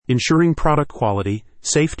Ensuring product quality,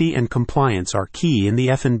 safety, and compliance are key in the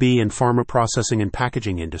F&B and pharma processing and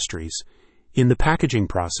packaging industries. In the packaging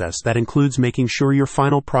process, that includes making sure your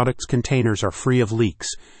final product's containers are free of leaks.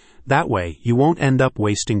 That way, you won't end up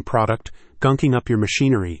wasting product, gunking up your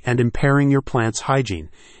machinery, and impairing your plant's hygiene,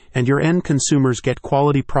 and your end consumers get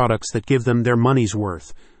quality products that give them their money's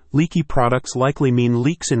worth. Leaky products likely mean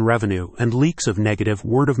leaks in revenue and leaks of negative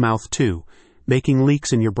word of mouth too, making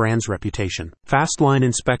leaks in your brand's reputation. Fastline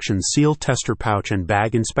Inspection Seal Tester Pouch and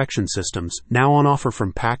Bag Inspection Systems, now on offer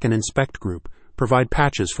from Pack and Inspect Group, provide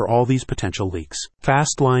patches for all these potential leaks.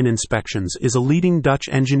 Fastline Inspections is a leading Dutch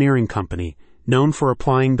engineering company known for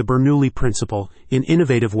applying the Bernoulli principle in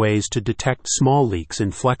innovative ways to detect small leaks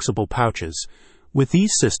in flexible pouches. With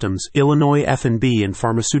these systems, Illinois F&B and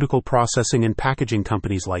pharmaceutical processing and packaging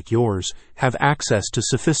companies like yours have access to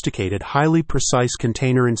sophisticated, highly precise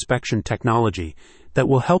container inspection technology that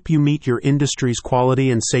will help you meet your industry's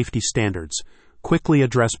quality and safety standards, quickly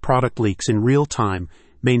address product leaks in real time,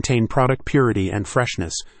 maintain product purity and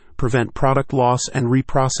freshness, prevent product loss and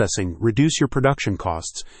reprocessing, reduce your production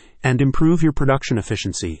costs, and improve your production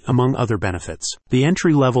efficiency, among other benefits. The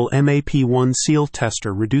entry-level MAP1 seal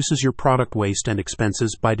tester reduces your product waste and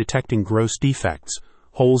expenses by detecting gross defects,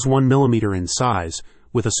 holes 1 mm in size,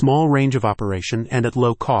 with a small range of operation and at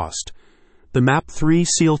low cost. The MAP3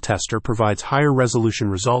 seal tester provides higher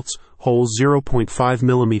resolution results, holes 0.5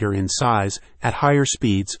 mm in size, at higher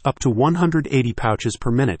speeds, up to 180 pouches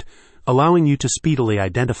per minute, allowing you to speedily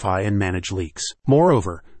identify and manage leaks.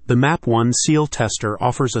 Moreover, the MAP1 seal tester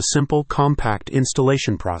offers a simple, compact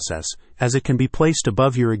installation process, as it can be placed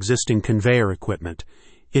above your existing conveyor equipment.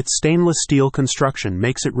 Its stainless steel construction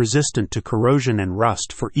makes it resistant to corrosion and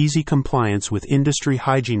rust for easy compliance with industry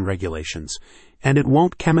hygiene regulations, and it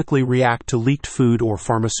won't chemically react to leaked food or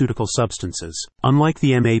pharmaceutical substances. Unlike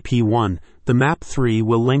the MAP1, the MAP3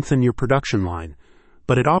 will lengthen your production line,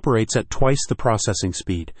 but it operates at twice the processing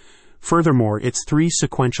speed. Furthermore, its 3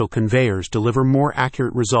 sequential conveyors deliver more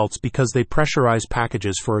accurate results because they pressurize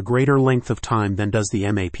packages for a greater length of time than does the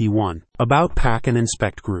MAP1. About Pack and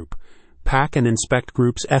Inspect Group. Pack and Inspect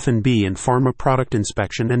Group's F&B and pharma product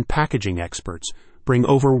inspection and packaging experts bring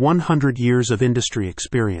over 100 years of industry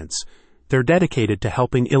experience. They're dedicated to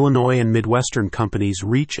helping Illinois and Midwestern companies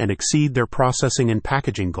reach and exceed their processing and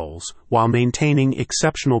packaging goals while maintaining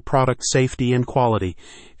exceptional product safety and quality,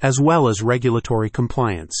 as well as regulatory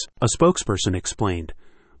compliance. A spokesperson explained,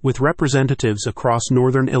 "With representatives across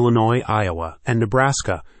northern Illinois, Iowa, and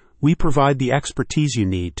Nebraska, we provide the expertise you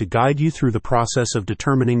need to guide you through the process of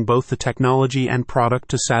determining both the technology and product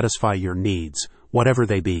to satisfy your needs, whatever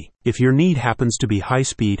they be. If your need happens to be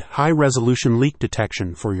high-speed, high-resolution leak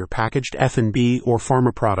detection for your packaged F&B or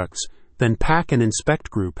pharma products, then Pack and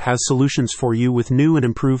Inspect Group has solutions for you with new and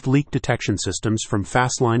improved leak detection systems from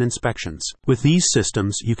Fastline Inspections. With these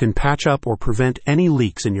systems, you can patch up or prevent any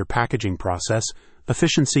leaks in your packaging process,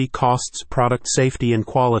 efficiency, costs, product safety and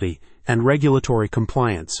quality, and regulatory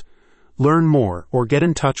compliance. Learn more or get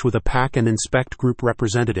in touch with a Pack and Inspect Group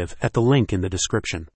representative at the link in the description.